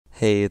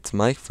Hey, it's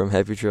Mike from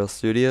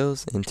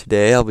HappyTrailStudios, and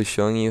today I'll be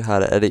showing you how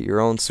to edit your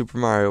own Super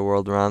Mario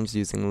World ROMs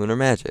using Lunar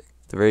Magic,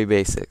 the very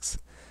basics.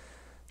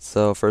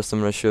 So first I'm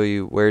going to show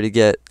you where to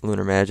get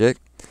Lunar Magic.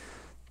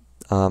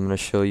 I'm going to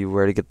show you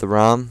where to get the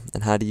ROM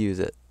and how to use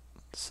it.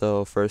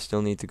 So first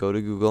you'll need to go to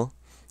Google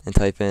and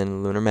type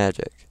in Lunar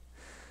Magic.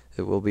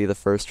 It will be the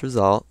first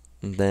result,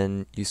 and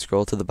then you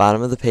scroll to the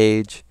bottom of the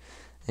page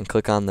and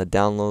click on the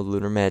Download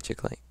Lunar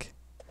Magic link.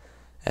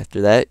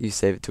 After that, you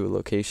save it to a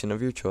location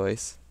of your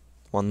choice,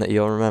 one that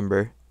you'll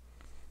remember,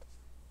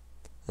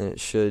 and it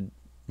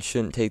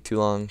shouldn't take too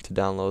long to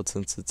download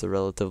since it's a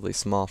relatively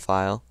small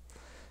file.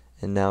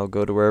 And now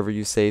go to wherever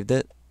you saved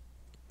it,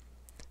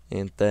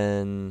 and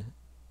then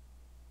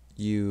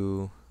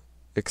you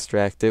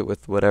extract it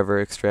with whatever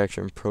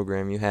extraction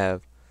program you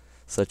have,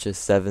 such as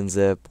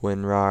 7-zip,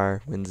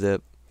 WinRAR,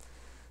 WinZip,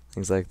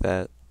 things like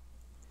that.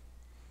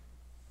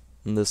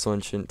 And this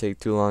one shouldn't take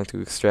too long to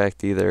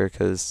extract either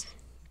because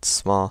it's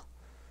small.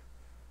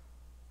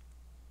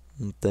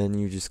 And then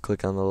you just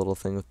click on the little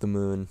thing with the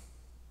moon.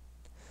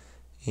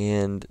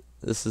 And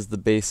this is the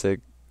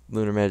basic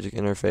Lunar Magic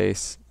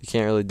interface. You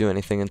can't really do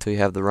anything until you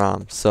have the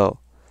ROM. So,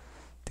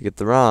 to get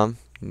the ROM,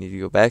 you need to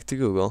go back to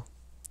Google,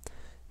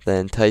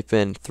 then type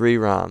in 3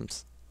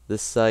 ROMs.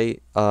 This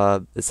site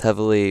is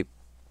heavily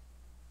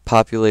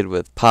populated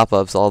with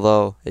pop-ups,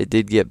 although it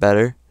did get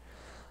better.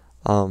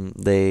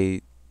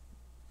 They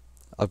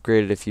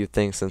upgraded a few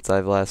things since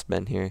I've last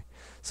been here.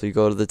 So you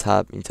go to the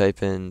top and you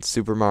type in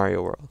Super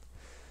Mario World.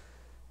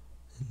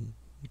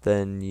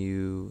 Then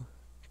you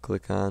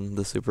click on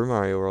the Super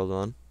Mario World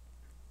one,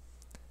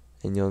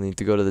 and you'll need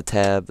to go to the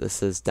tab that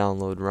says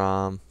Download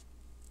ROM.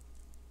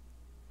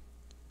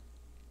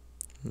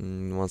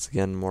 And once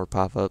again, more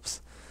pop-ups.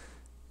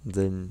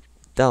 Then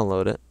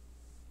download it,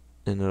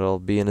 and it'll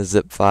be in a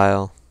zip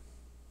file.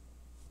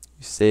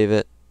 You save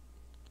it,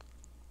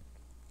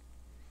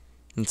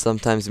 and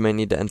sometimes you might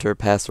need to enter a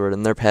password,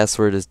 and their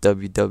password is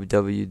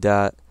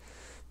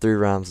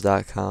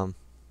www.3roms.com,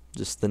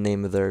 just the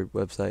name of their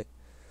website.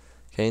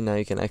 Okay, now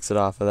you can exit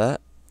off of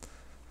that,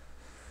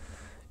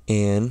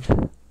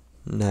 and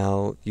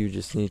now you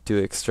just need to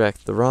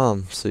extract the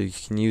ROM so you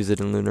can use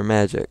it in Lunar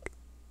Magic.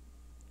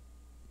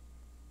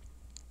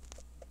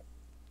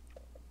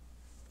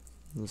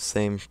 The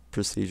same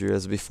procedure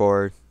as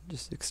before,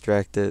 just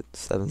extract it,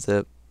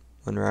 7-zip,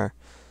 WinRAR,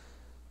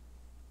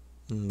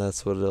 and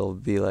that's what it'll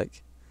be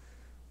like.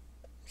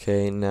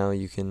 Okay, now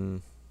you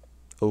can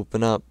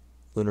open up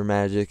Lunar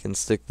Magic and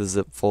stick the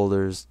zip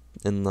folders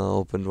in the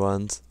opened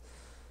ones.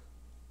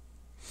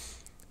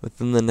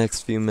 Within the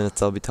next few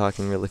minutes I'll be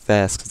talking really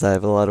fast because I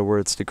have a lot of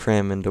words to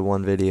cram into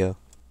one video.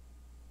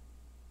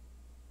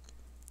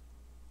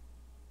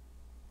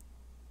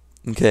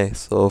 Okay,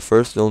 so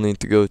first you'll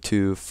need to go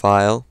to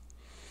File.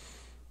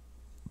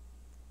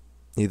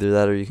 Either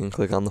that or you can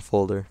click on the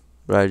folder,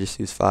 but I just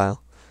use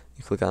File.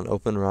 You click on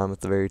Open ROM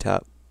at the very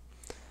top.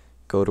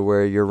 Go to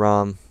where your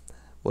ROM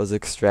was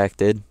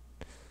extracted.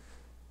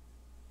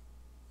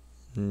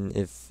 And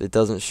if it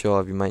doesn't show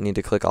up, you might need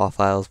to click All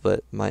Files, but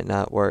it might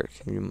not work.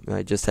 You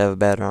might just have a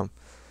bad ROM.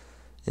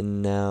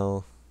 And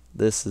now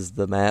this is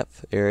the map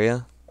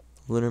area,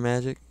 Lunar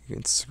Magic. You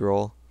can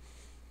scroll.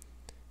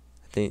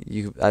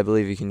 I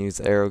believe you can use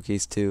the arrow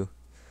keys too.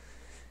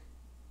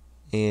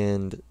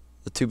 And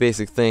the two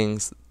basic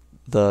things,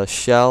 the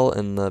shell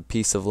and the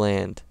piece of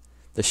land.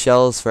 The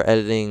shell is for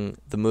editing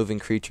the moving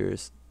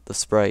creatures, the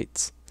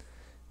sprites.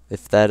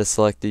 If that is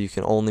selected, you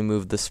can only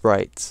move the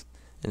sprites.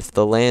 And if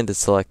the land is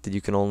selected, you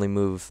can only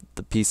move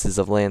the pieces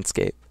of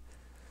landscape.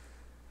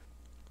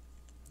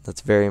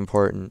 That's very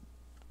important.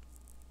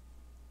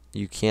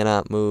 You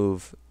cannot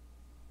move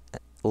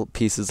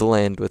pieces of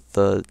land with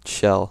the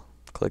shell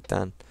clicked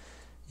on.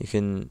 You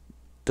can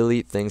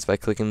delete things by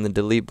clicking the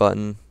delete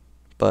button,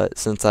 but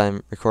since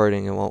I'm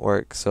recording it won't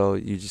work, so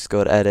you just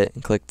go to edit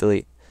and click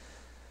delete.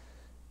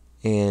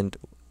 And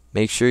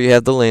make sure you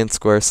have the land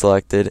square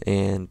selected,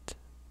 and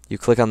you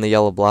click on the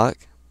yellow block,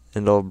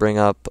 and it'll bring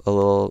up a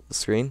little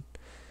screen,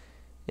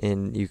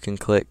 and you can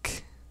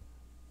click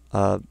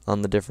on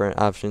the different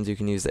options. You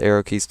can use the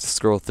arrow keys to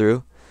scroll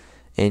through,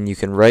 and you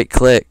can right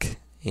click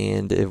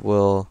and it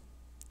will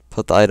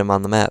put the item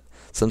on the map.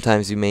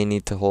 Sometimes you may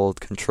need to hold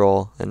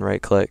Control and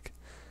right click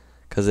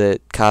because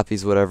it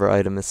copies whatever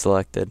item is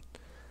selected,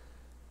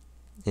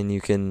 and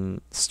you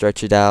can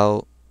stretch it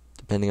out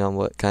depending on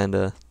what kind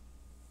of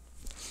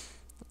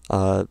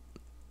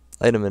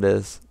item it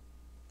is.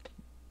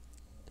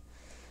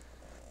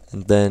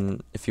 And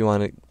then if you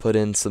want to put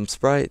in some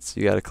sprites,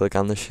 you got to click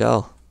on the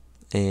shell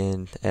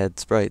and add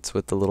sprites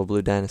with the little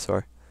blue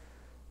dinosaur.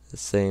 The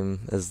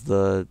same as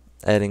the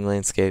adding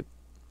landscape.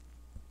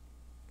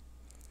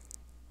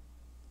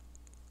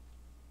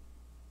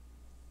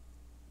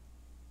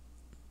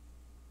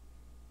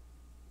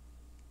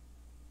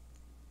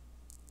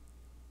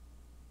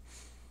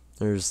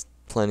 There's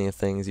plenty of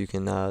things. You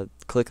can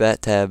click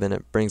that tab and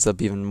it brings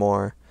up even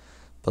more.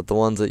 But the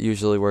ones that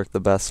usually work the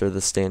best are the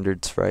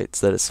standard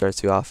sprites that it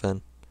starts you off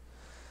in.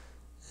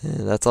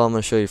 And that's all I'm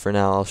going to show you for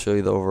now. I'll show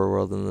you the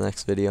overworld in the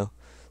next video.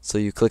 So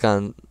you click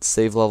on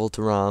Save Level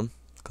to ROM,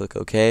 click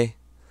OK.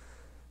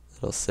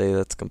 It'll say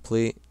that's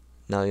complete.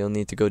 Now you'll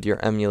need to go to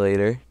your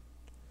emulator.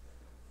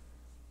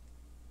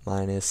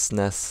 Mine is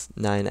SNES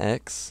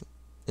 9X,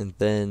 and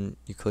then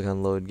you click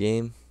on Load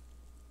Game.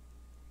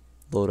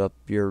 Load up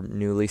your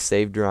newly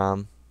saved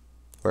ROM,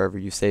 wherever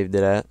you saved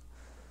it at.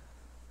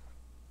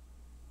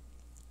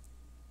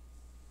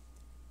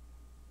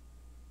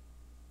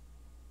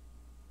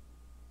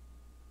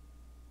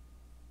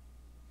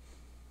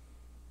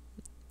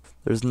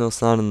 There's no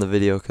sound in the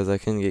video because I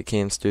couldn't get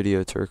Cam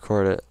Studio to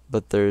record it,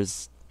 but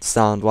there's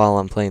sound while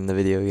I'm playing the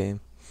video game.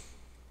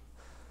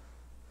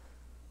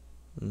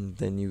 And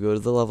then you go to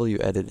the level you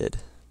edited.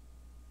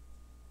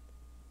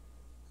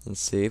 And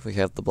see, we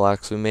have the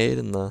blocks we made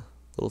and the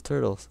little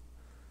turtles.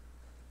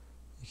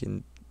 You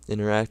can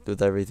interact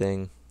with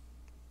everything,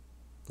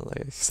 like,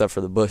 except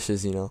for the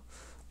bushes, you know.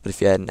 But if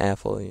you had an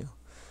apple, you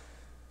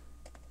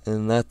know.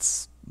 And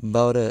that's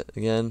about it.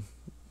 Again,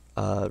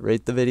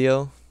 rate the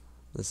video.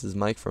 This is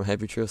Mike from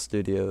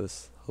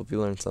HappyTrailStudios. Hope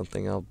you learned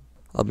something. I'll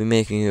be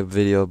making a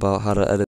video about how to edit